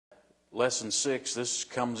lesson 6, this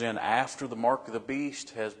comes in after the mark of the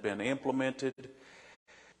beast has been implemented.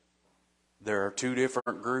 There are two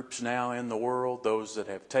different groups now in the world, those that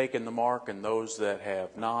have taken the mark and those that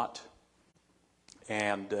have not.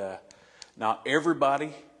 And not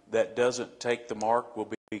everybody that doesn't take the mark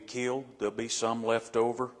will be killed. There'll be some left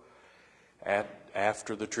over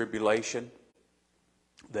after the tribulation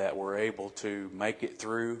that were able to make it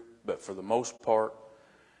through. But for the most part,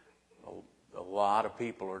 a lot of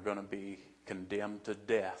people are going to be condemned to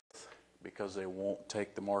death because they won't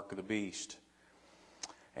take the mark of the beast.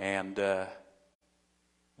 And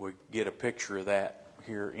we get a picture of that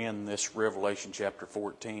here in this Revelation chapter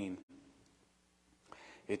 14.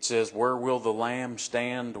 It says, "Where will the Lamb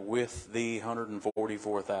stand with the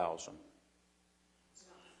 144,000?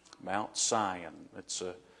 Mount Zion.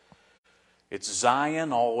 It's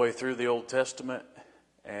Zion all the way through the Old Testament,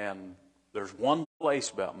 and there's one place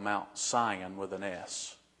about Mount Zion with an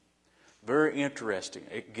S. Very interesting.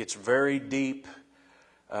 It gets very deep.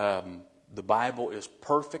 The Bible is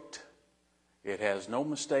perfect. It has no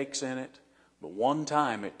mistakes in it. But one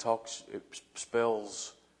time it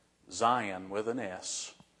spells Zion with an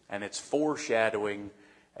S, and it's foreshadowing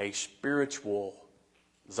a spiritual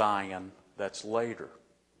Zion that's later.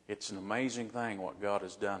 It's an amazing thing what God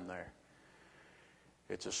has done there.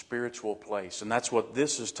 It's a spiritual place, and that's what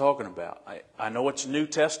this is talking about. I know it's New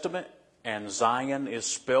Testament, and Zion is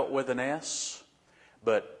spelt with an S,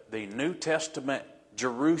 but the New Testament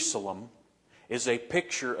Jerusalem is a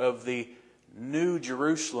picture of the new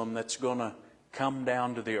Jerusalem that's going to come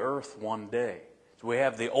down to the earth one day. So we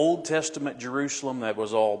have the Old Testament Jerusalem that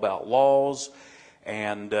was all about laws,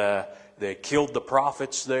 and they killed the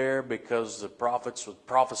prophets there because the prophets would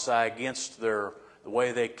prophesy against the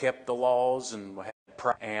way they kept the laws, and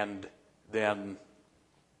then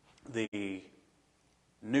the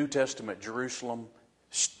New Testament Jerusalem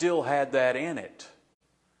still had that in it.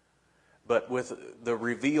 But with the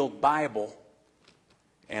revealed Bible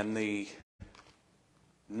and the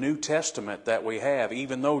New Testament that we have,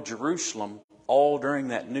 even though Jerusalem, all during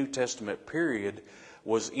that New Testament period,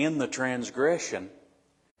 was in the transgression,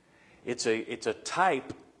 it's a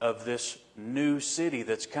type of this new city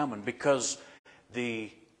that's coming, because the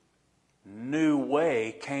new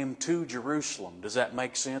way came to Jerusalem. Does that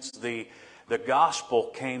make sense? The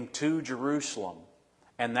gospel came to Jerusalem,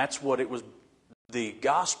 and that's what it was. The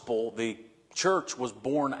gospel, the church was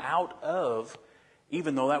born out of,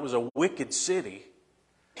 even though that was a wicked city,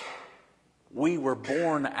 we were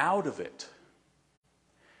born out of it.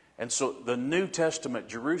 And so the New Testament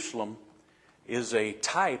Jerusalem is a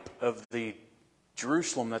type of the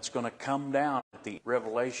Jerusalem that's going to come down at the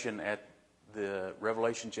Revelation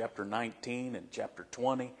chapter 19 and chapter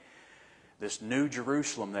 20. This new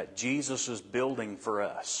Jerusalem that Jesus is building for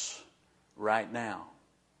us right now.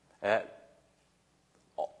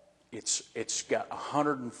 It's got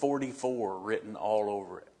 144 written all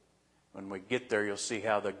over it. When we get there, you'll see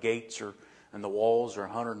how the gates are and the walls are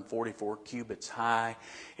 144 cubits high.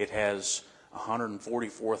 It has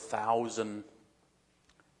 144,000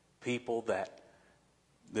 people.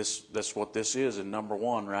 That's what this is in number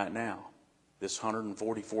 1 right now. This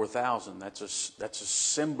 144,000. That's a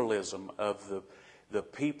symbolism of the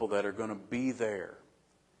people that are going to be there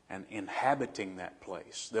and inhabiting that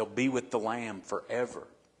place. They'll be with the Lamb forever.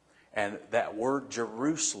 And that word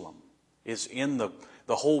Jerusalem is in the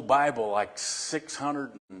whole Bible like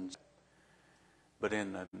 600. But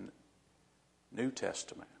in the New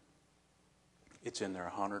Testament, it's in there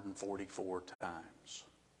 144 times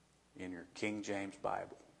in your King James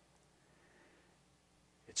Bible.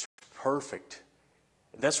 It's perfect.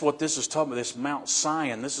 That's what this is talking about, this Mount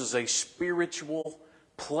Zion. This is a spiritual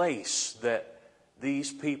place that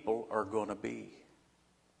these people are going to be.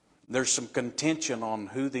 There's some contention on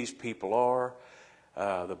who these people are.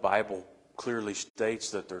 The Bible clearly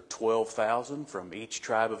states that there are 12,000 from each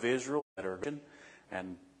tribe of Israel that are,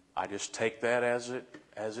 and I just take that as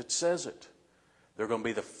it says it. They're going to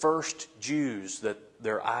be the first Jews that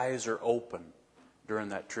their eyes are open during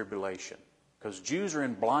that tribulation, because Jews are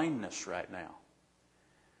in blindness right now.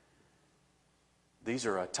 These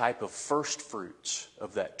are a type of first fruits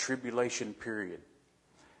of that tribulation period.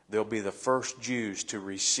 They'll be the first Jews to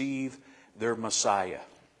receive their Messiah.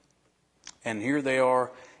 And here they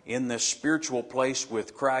are in this spiritual place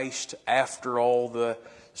with Christ after all the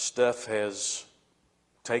stuff has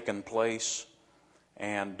taken place,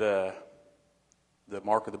 and the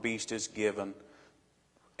mark of the beast is given.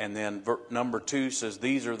 And then number 2 says,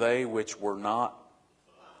 "These are they which were not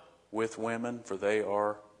with women, for they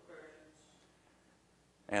are."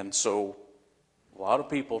 And so a lot of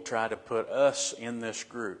people try to put us in this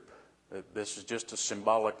group. that this is just a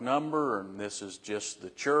symbolic number and this is just the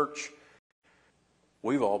church.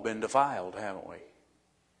 We've all been defiled, haven't we?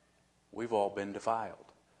 We've all been defiled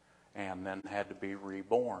and then had to be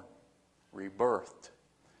reborn, rebirthed.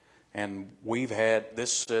 And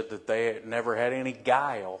this said that they never had any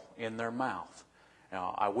guile in their mouth.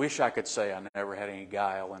 Now, I wish I could say I never had any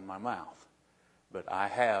guile in my mouth, but I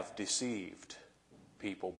have deceived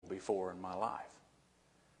people before in my life.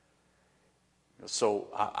 So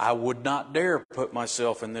I would not dare put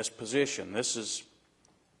myself in this position. There's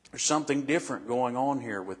something different going on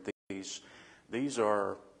here with these. These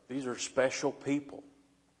are special people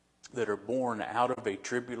that are born out of a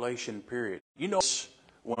tribulation period. You know,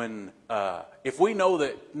 when if we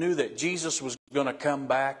knew that Jesus was going to come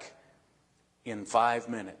back in 5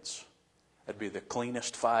 minutes, that'd be the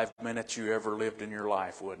cleanest 5 minutes you ever lived in your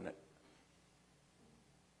life, wouldn't it?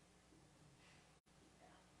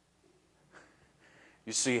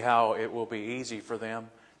 You see how it will be easy for them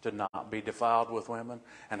to not be defiled with women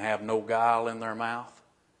and have no guile in their mouth?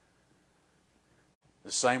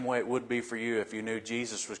 The same way it would be for you if you knew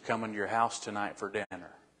Jesus was coming to your house tonight for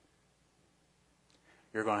dinner.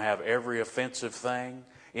 You're going to have every offensive thing.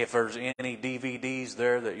 If there's any DVDs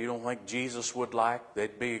there that you don't think Jesus would like,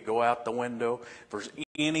 they'd go out the window. If there's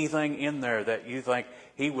anything in there that you think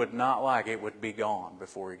he would not like, it would be gone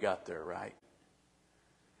before he got there, right?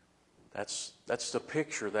 That's the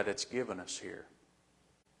picture that it's given us here.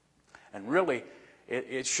 And really,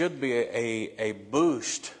 it should be a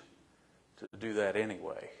boost to do that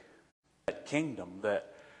anyway. That kingdom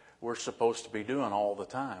that we're supposed to be doing all the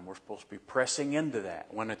time. We're supposed to be pressing into that.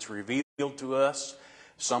 When it's revealed to us,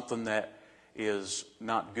 something that is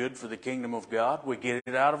not good for the kingdom of God, we get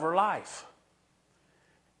it out of our life.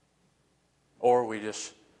 Or we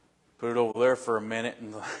just put it over there for a minute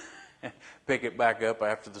and pick it back up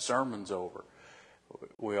after the sermon's over.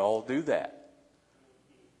 We all do that.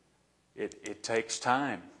 It takes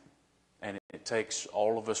time. And it takes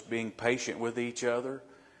all of us being patient with each other.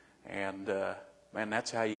 And, man,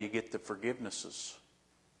 that's how you get the forgivenesses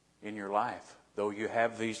in your life. Though you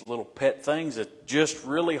have these little pet things that just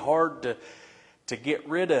really hard to get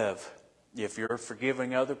rid of. If you're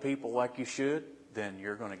forgiving other people like you should, then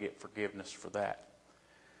you're going to get forgiveness for that.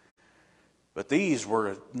 But these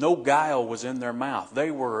no guile was in their mouth.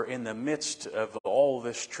 They were in the midst of all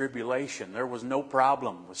this tribulation. There was no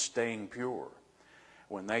problem with staying pure.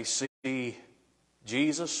 When they see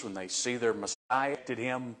Jesus, when they see their Messiah,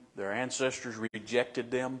 their ancestors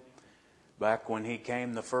rejected them back when he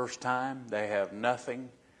came the first time. They have nothing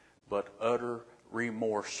but utter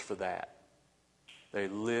remorse for that. They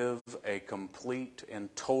live a complete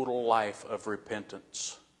and total life of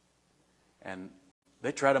repentance. And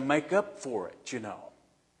they try to make up for it, you know.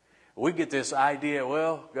 We get this idea,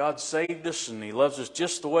 well, God saved us and he loves us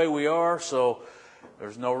just the way we are, so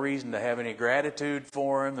there's no reason to have any gratitude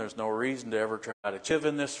for him. There's no reason to ever try to live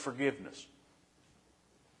in this forgiveness.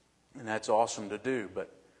 And that's awesome to do,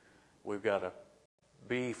 but we've got to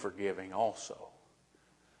be forgiving also.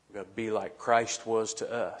 We've got to be like Christ was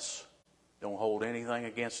to us. Don't hold anything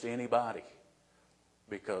against anybody,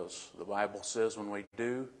 because the Bible says when we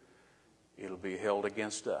do, it'll be held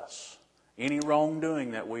against us. Any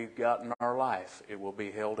wrongdoing that we've got in our life, it will be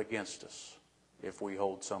held against us if we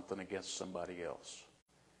hold something against somebody else.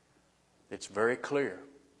 It's very clear.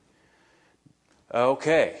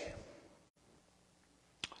 Okay.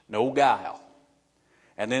 No guile.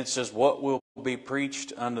 And then it says, what will be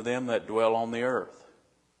preached unto them that dwell on the earth?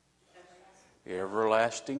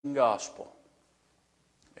 Everlasting gospel.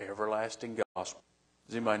 Everlasting gospel.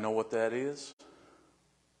 Does anybody know what that is?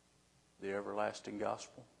 The everlasting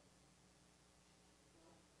gospel?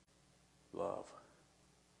 Love.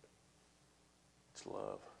 It's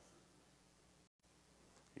love.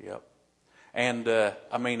 Yep. And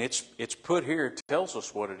I mean, it's put here. It tells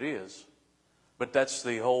us what it is, but that's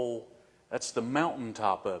the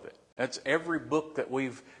mountaintop of it. That's every book that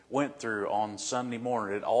we've went through on Sunday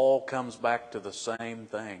morning. It all comes back to the same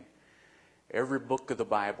thing. Every book of the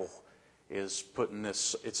Bible is putting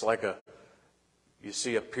this. It's like you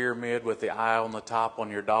see a pyramid with the eye on the top on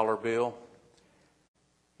your dollar bill.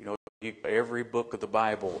 You know, every book of the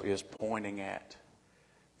Bible is pointing at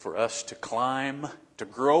for us to climb, to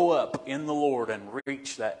grow up in the Lord and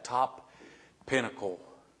reach that top pinnacle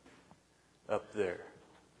up there.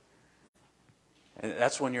 And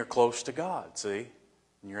that's when you're close to God, see?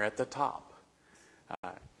 And you're at the top.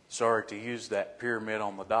 Sorry to use that pyramid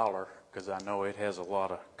on the dollar, because I know it has a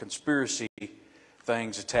lot of conspiracy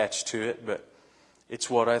things attached to it, but it's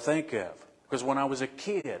what I think of. Because when I was a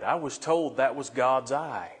kid, I was told that was God's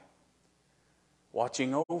eye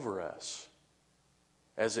watching over us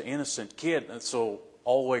as an innocent kid. And so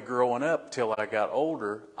all the way growing up till I got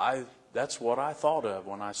older, that's what I thought of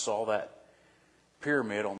when I saw that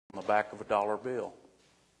pyramid on the back of a dollar bill.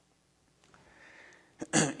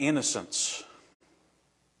 Innocence.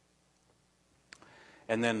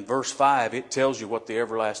 And then verse 5, it tells you what the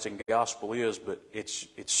everlasting gospel is, but it's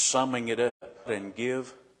summing it up. And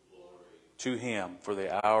give to Him, for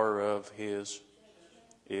the hour of His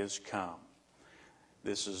is come.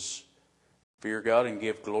 This is fear God and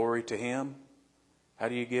give glory to Him. How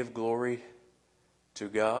do you give glory to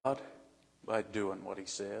God? By doing what He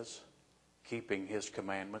says, keeping His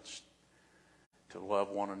commandments, to love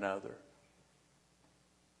one another,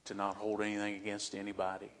 to not hold anything against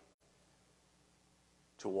anybody,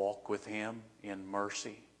 to walk with Him in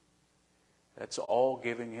mercy. That's all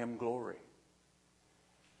giving Him glory.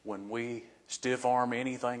 When we stiff-arm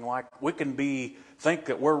anything like, we can think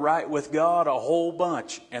that we're right with God a whole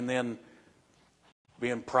bunch, and then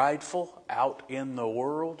being prideful out in the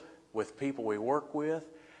world with people we work with,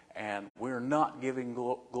 and we're not giving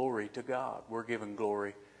glory to God. We're giving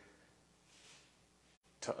glory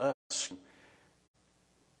to us.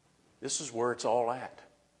 This is where it's all at.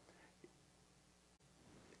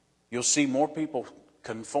 You'll see more people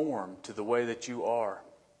conform to the way that you are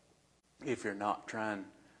if you're not trying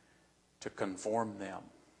to conform them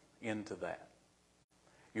into that.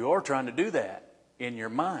 You are trying to do that in your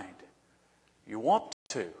mind. You want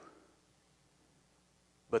to.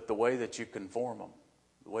 But the way that you conform them,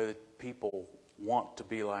 the way that people want to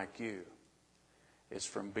be like you, is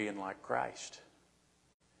from being like Christ.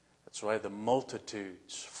 That's why the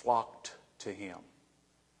multitudes flocked to Him.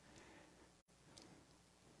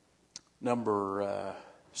 Number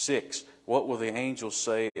 6, what will the angels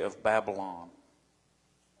say of Babylon?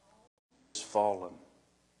 Is fallen,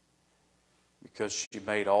 because she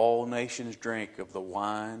made all nations drink of the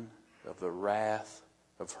wine of the wrath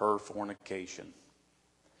of her fornication.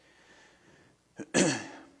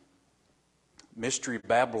 Mystery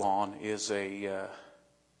Babylon is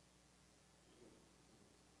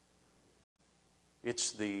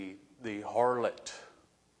it's the harlot.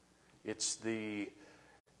 It's the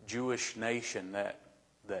Jewish nation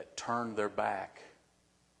that turned their back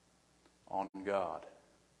on God.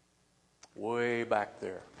 Way back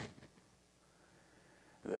there.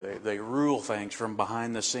 They rule things from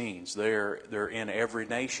behind the scenes. They're in every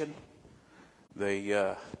nation.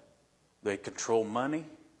 They control money.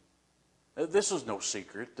 This is no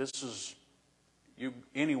secret. This is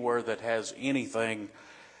anywhere that has anything,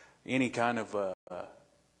 any kind of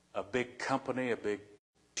a big company, a big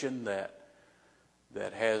nation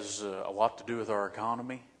that has a lot to do with our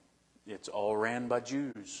economy. It's all ran by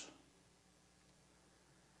Jews.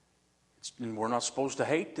 And we're not supposed to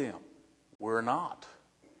hate them. We're not.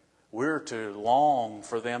 We're to long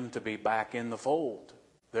for them to be back in the fold.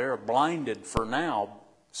 They're blinded for now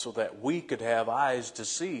so that we could have eyes to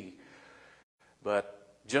see.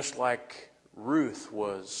 But just like Ruth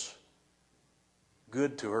was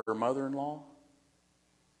good to her mother-in-law,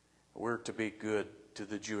 we're to be good to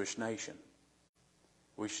the Jewish nation.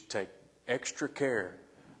 We should take extra care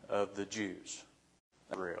of the Jews,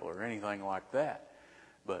 or anything like that.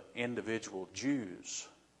 But individual Jews,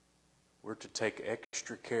 we're to take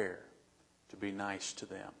extra care to be nice to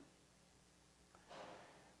them.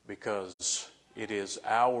 Because it is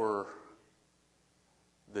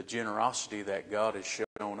the generosity that God has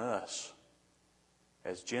shown us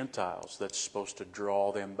as Gentiles that's supposed to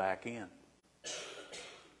draw them back in.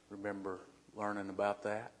 Remember learning about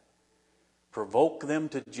that? Provoke them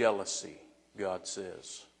to jealousy, God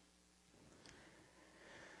says.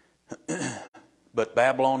 But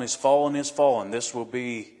Babylon is fallen, is fallen. This will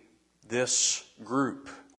be this group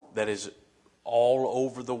that is all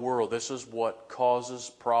over the world. This is what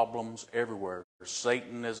causes problems everywhere.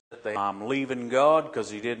 Satan is I'm leaving God because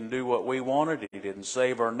He didn't do what we wanted. He didn't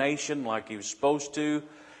save our nation like He was supposed to.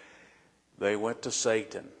 They went to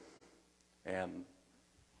Satan. And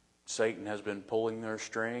Satan has been pulling their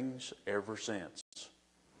strings ever since.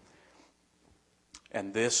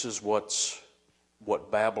 And this is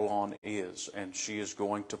what Babylon is, and she is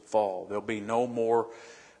going to fall. There'll be no more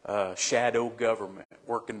shadow government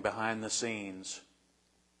working behind the scenes,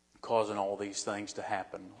 causing all these things to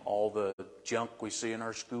happen. All the junk we see in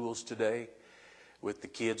our schools today, with the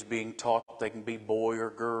kids being taught they can be boy or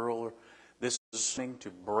girl. This is to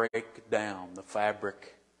break down the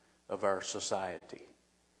fabric of our society.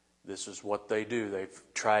 This is what they do. They've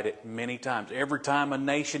tried it many times. Every time a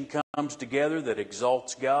nation comes together that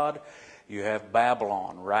exalts God, you have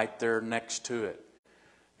Babylon right there next to it,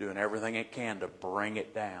 doing everything it can to bring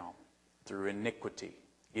it down through iniquity,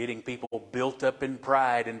 getting people built up in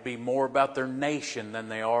pride and be more about their nation than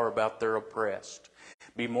they are about their oppressed.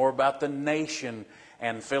 Be more about the nation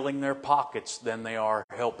and filling their pockets than they are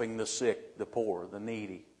helping the sick, the poor, the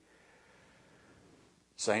needy.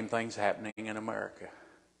 Same thing's happening in America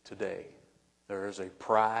today. There is a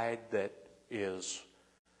pride that is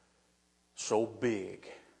so big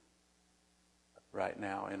right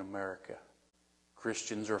now in America.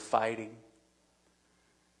 Christians are fighting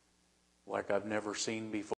like I've never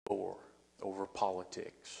seen before over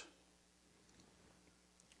politics.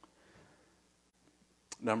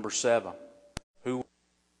 Number 7. Who?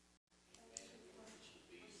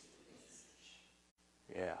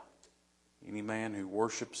 Yeah. Any man who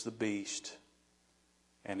worships the beast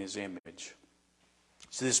and his image.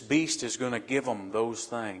 So this beast is going to give them those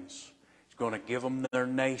things. He's going to give them their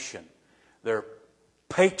nation, their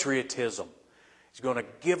patriotism. He's going to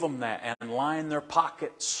give them that and line their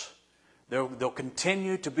pockets. They'll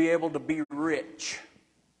continue to be able to be rich.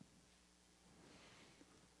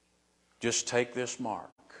 Just take this mark.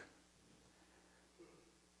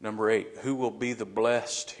 Number 8, who will be the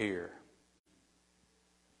blessed here?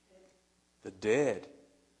 The dead,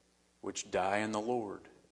 which die in the Lord,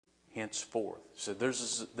 henceforth. So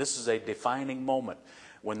this is a defining moment.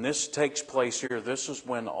 When this takes place here, this is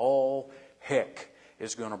when all heck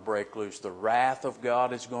is going to break loose. The wrath of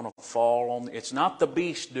God is going to fall on. It's not the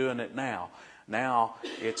beast doing it now. Now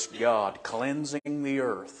it's God cleansing the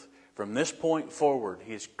earth. From this point forward,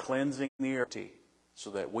 He's cleansing the earth so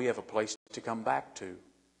that we have a place to come back to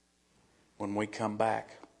when we come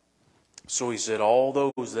back. So He said, all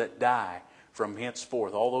those that die from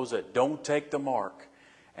henceforth, all those that don't take the mark,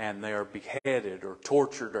 and they are beheaded or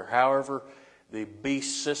tortured or however the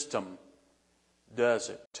beast system does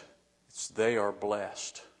it, they are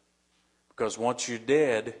blessed. Because once you're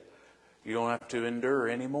dead, you don't have to endure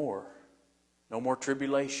anymore. No more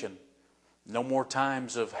tribulation. No more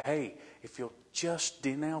times of, hey, if you'll just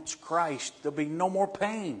denounce Christ, there'll be no more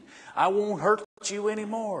pain. I won't hurt you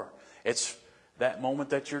anymore. It's that moment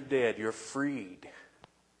that you're dead, you're freed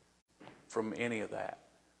from any of that.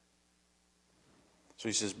 So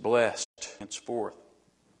He says, blessed henceforth.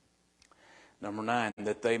 Number 9,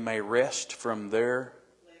 that they may rest from their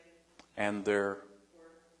and their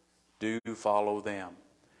do follow them.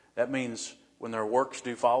 That means when their works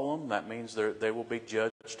do follow them, that means they will be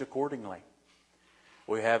judged accordingly.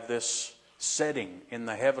 We have this setting in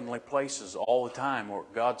the heavenly places all the time where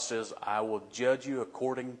God says, I will judge you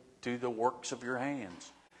according to the works of your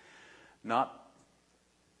hands. Not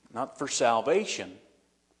for salvation.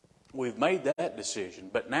 We've made that decision.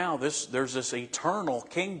 But now there's this eternal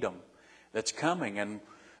kingdom that's coming. And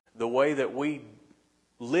the way that we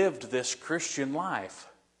lived this Christian life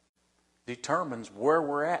determines where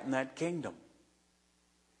we're at in that kingdom.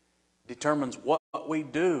 Determines what we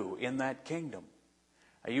do in that kingdom.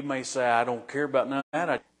 Now, you may say, I don't care about none of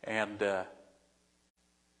that. And the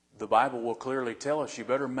Bible will clearly tell us you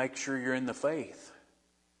better make sure you're in the faith.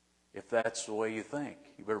 If that's the way you think.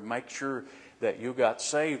 You better make sure that you got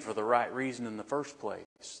saved for the right reason in the first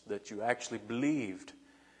place. That you actually believed.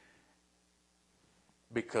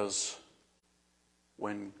 Because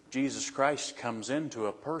when Jesus Christ comes into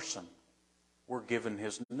a person, we're given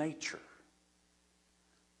His nature.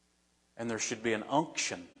 And there should be an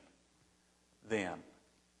unction then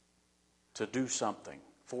to do something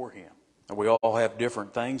for Him. And we all have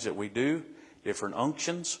different things that we do, different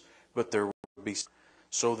unctions, but there will be.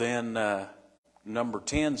 So then number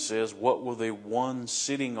 10 says, what will the one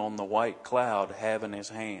sitting on the white cloud have in his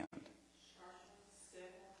hand?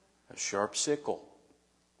 A sharp sickle.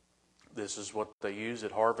 This is what they use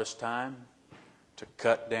at harvest time to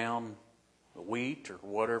cut down the wheat or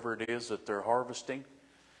whatever it is that they're harvesting,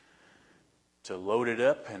 to load it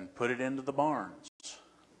up and put it into the barns.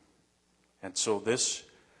 And so this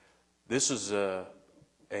is a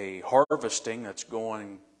harvesting that's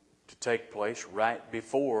going to take place right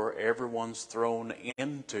before everyone's thrown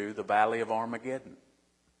into the Valley of Armageddon.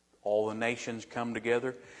 All the nations come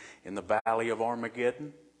together in the Valley of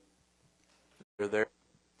Armageddon. They're there.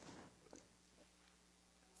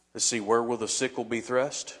 Let's see, where will the sickle be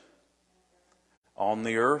thrust? On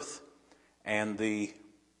the earth. And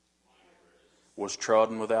was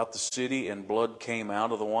trodden without the city, and blood came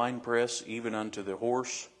out of the winepress, even unto the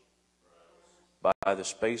horse, by the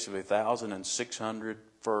space of 1,600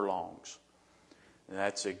 furlongs. And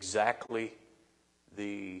that's exactly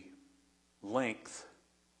the length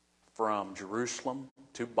from Jerusalem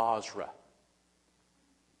to Basra.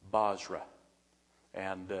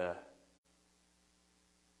 And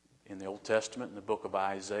in the Old Testament, in the book of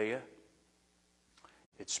Isaiah,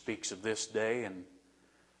 it speaks of this day, and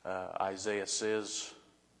Isaiah says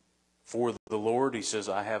for the Lord. He says,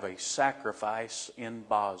 I have a sacrifice in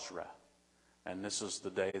Basra. And this is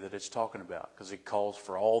the day that it's talking about, because he calls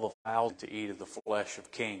for all the fowls to eat of the flesh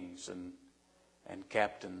of kings and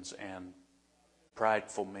captains and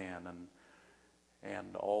prideful men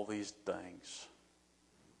and all these things.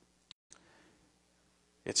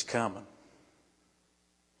 It's coming.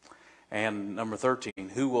 And number 13,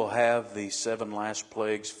 who will have the 7 last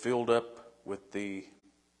plagues filled up with the...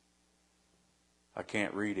 I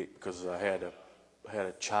can't read it because I had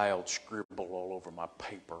a child scribble all over my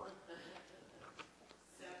paper.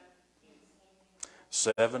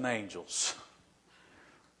 7 angels.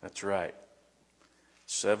 That's right.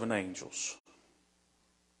 7 angels.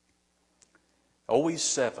 Always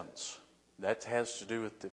sevens. That has to do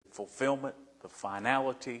with the fulfillment, the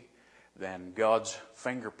finality, then God's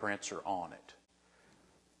fingerprints are on it.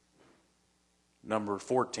 Number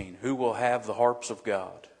 14, who will have the harps of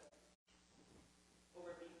God?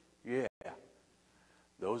 Yeah.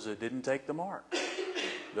 Those that didn't take the mark.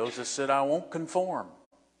 Those that said, I won't conform.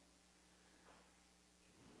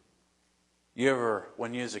 You ever,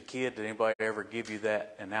 when you was a kid, did anybody ever give you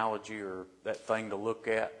that analogy or that thing to look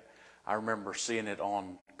at? I remember seeing it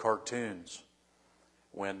on cartoons.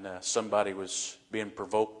 When somebody was being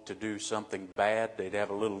provoked to do something bad, they'd have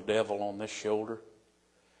a little devil on this shoulder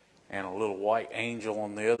and a little white angel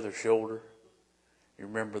on the other shoulder. You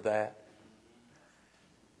remember that?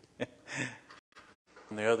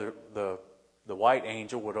 And the white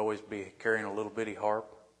angel would always be carrying a little bitty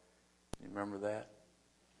harp. You remember that?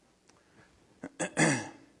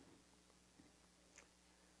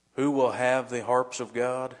 Who will have the harps of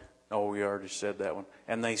God? Oh, we already said that one.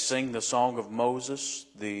 And they sing the song of Moses,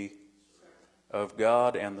 of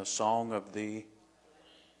God, and the song of the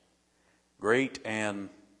great and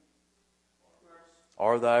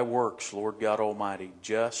are thy works, Lord God Almighty,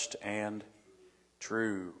 just and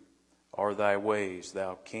true are thy ways,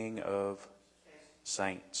 thou King of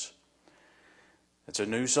saints. It's a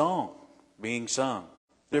new song being sung.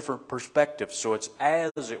 Different perspective, so it's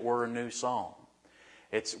as it were a new song.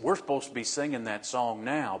 We're supposed to be singing that song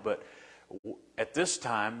now, but at this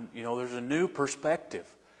time, there's a new perspective.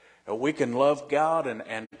 We can love God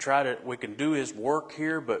and we can do His work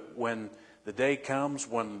here, but when the day comes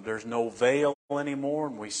when there's no veil anymore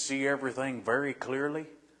and we see everything very clearly,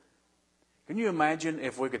 can you imagine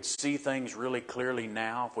if we could see things really clearly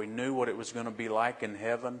now, if we knew what it was going to be like in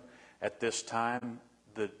heaven at this time,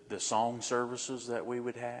 the song services that we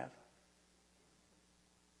would have?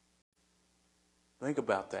 Think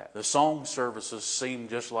about that. The song services seem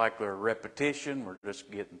just like they're a repetition. We're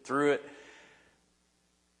just getting through it.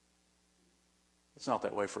 It's not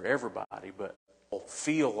that way for everybody, but it'll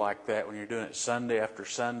feel like that when you're doing it Sunday after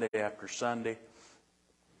Sunday after Sunday.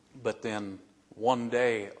 But then one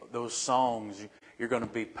day, those songs, you're going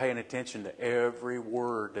to be paying attention to every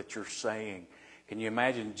word that you're saying. Can you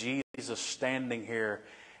imagine Jesus standing here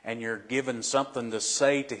and you're given something to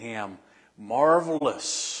say to Him?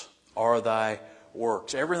 Marvelous are thy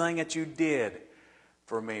works. Everything that you did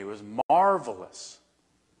for me was marvelous.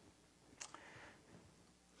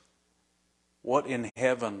 What in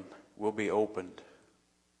heaven will be opened?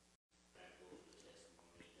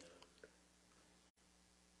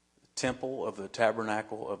 The temple of the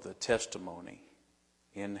tabernacle of the testimony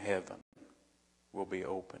in heaven will be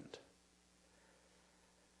opened.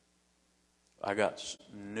 I got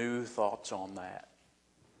new thoughts on that.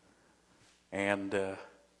 And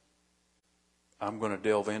I'm going to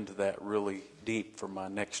delve into that really deep for my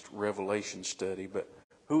next Revelation study. But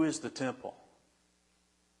who is the temple?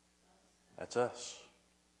 That's us.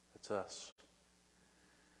 That's us.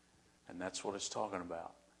 And that's what it's talking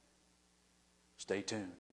about. Stay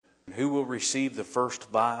tuned. Who will receive the first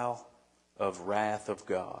vial of wrath of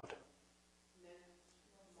God?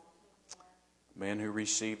 Men who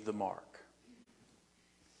receive the mark.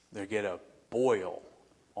 They get a boil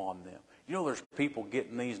on them. There's people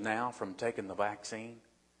getting these now from taking the vaccine.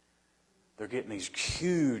 They're getting these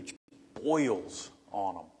huge boils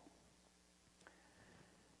on them.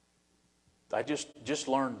 I just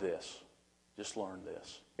learned this. Just learned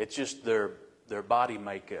this. It's just their body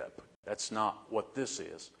makeup. That's not what this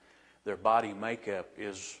is. Their body makeup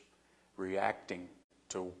is reacting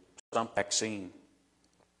to some vaccine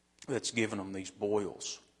that's giving them these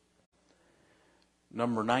boils.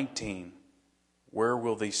 Number 19. Where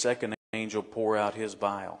will the second angel pour out his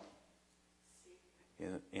vial?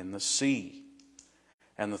 In the sea.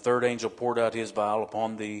 And the third angel poured out his vial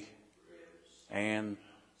upon the and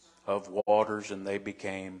of waters, and they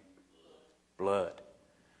became blood.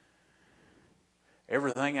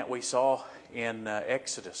 Everything that we saw in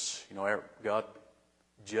Exodus, God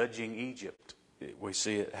judging Egypt, we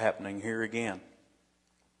see it happening here again.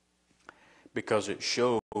 Because it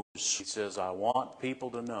shows, he says, I want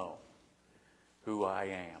people to know who I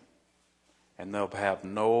am. And they'll have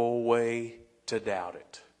no way to doubt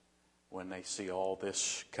it when they see all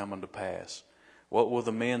this coming to pass. What will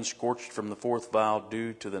the men scorched from the fourth vial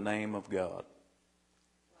do to the name of God?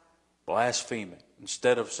 Blaspheme it.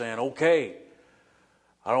 Instead of saying, okay,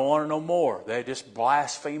 I don't want it no more. They just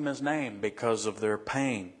blaspheme his name because of their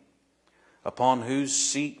pain. Upon whose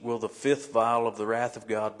seat will the fifth vial of the wrath of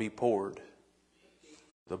God be poured?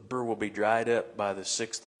 The river will be dried up by the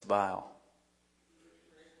sixth vial.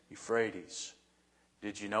 Euphrates.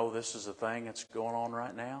 Did you know this is a thing that's going on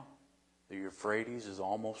right now? The Euphrates is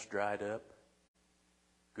almost dried up.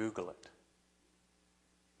 Google it.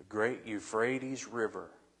 The great Euphrates River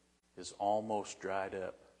is almost dried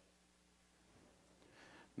up.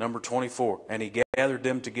 Number 24. And he gathered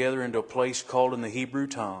them together into a place called in the Hebrew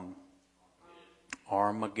tongue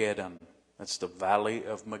Armageddon. That's the valley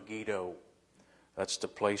of Megiddo. That's the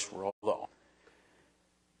place where all the...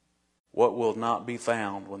 What will not be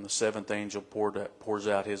found when the seventh angel pours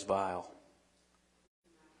out his vial?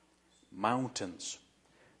 Mountains.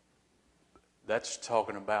 That's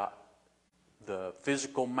talking about the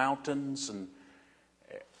physical mountains, and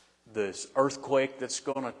this earthquake that's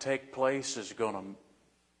going to take place is going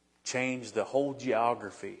to change the whole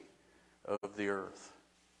geography of the earth.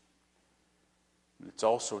 It's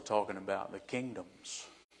also talking about the kingdoms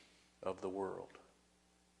of the world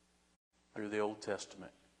through the Old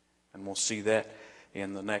Testament. And we'll see that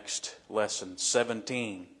in the next lesson.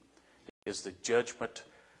 17 is the judgment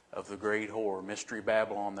of the great whore, Mystery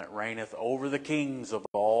Babylon, that reigneth over the kings of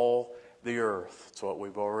all the earth. It's what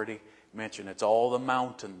we've already mentioned. It's all the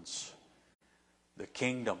mountains, the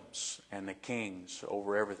kingdoms, and the kings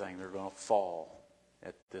over everything. They're going to fall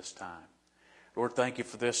at this time. Lord, thank you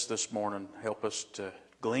for this morning. Help us to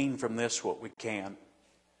glean from this what we can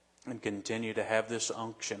and continue to have this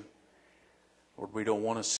unction. Lord, we don't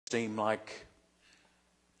want to seem like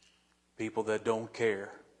people that don't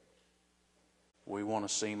care. We want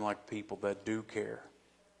to seem like people that do care.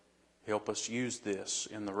 Help us use this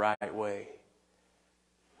in the right way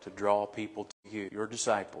to draw people to you. Your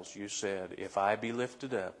disciples, you said, if I be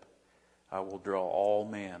lifted up, I will draw all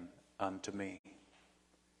men unto me.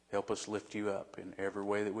 Help us lift you up in every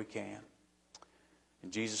way that we can.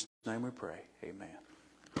 In Jesus' name we pray. Amen.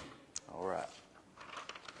 All right.